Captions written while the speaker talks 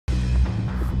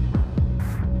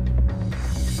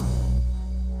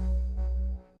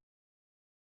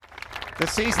The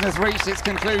season has reached its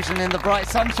conclusion in the bright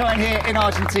sunshine here in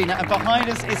Argentina, and behind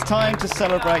us it's time to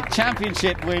celebrate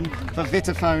championship win for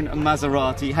Vitaphone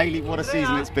Maserati. Hayley, what a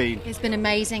season it's been. It's been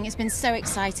amazing. It's been so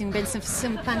exciting. Been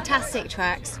some fantastic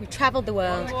tracks. We've travelled the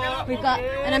world. We've got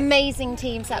an amazing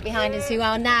team sat behind us who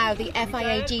are now the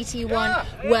FIA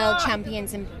GT1 World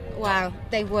Champions, and wow,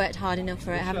 they've worked hard enough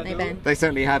for it, haven't they, Ben? They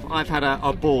certainly have. I've had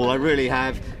a ball, I really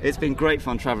have. It's been great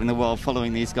fun travelling the world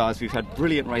following these guys. We've had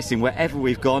brilliant racing wherever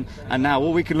we've gone, and now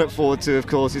all we can look forward to, of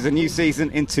course, is a new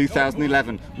season in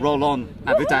 2011. Roll on,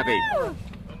 Abu Dhabi.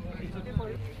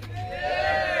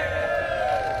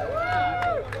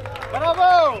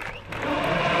 Bravo!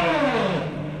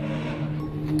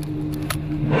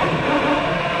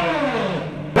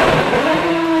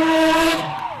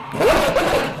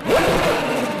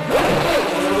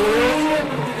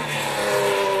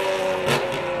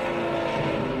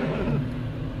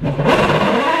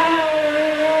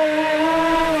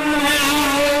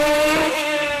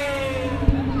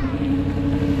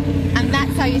 And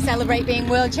that's how you celebrate being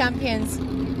world champions.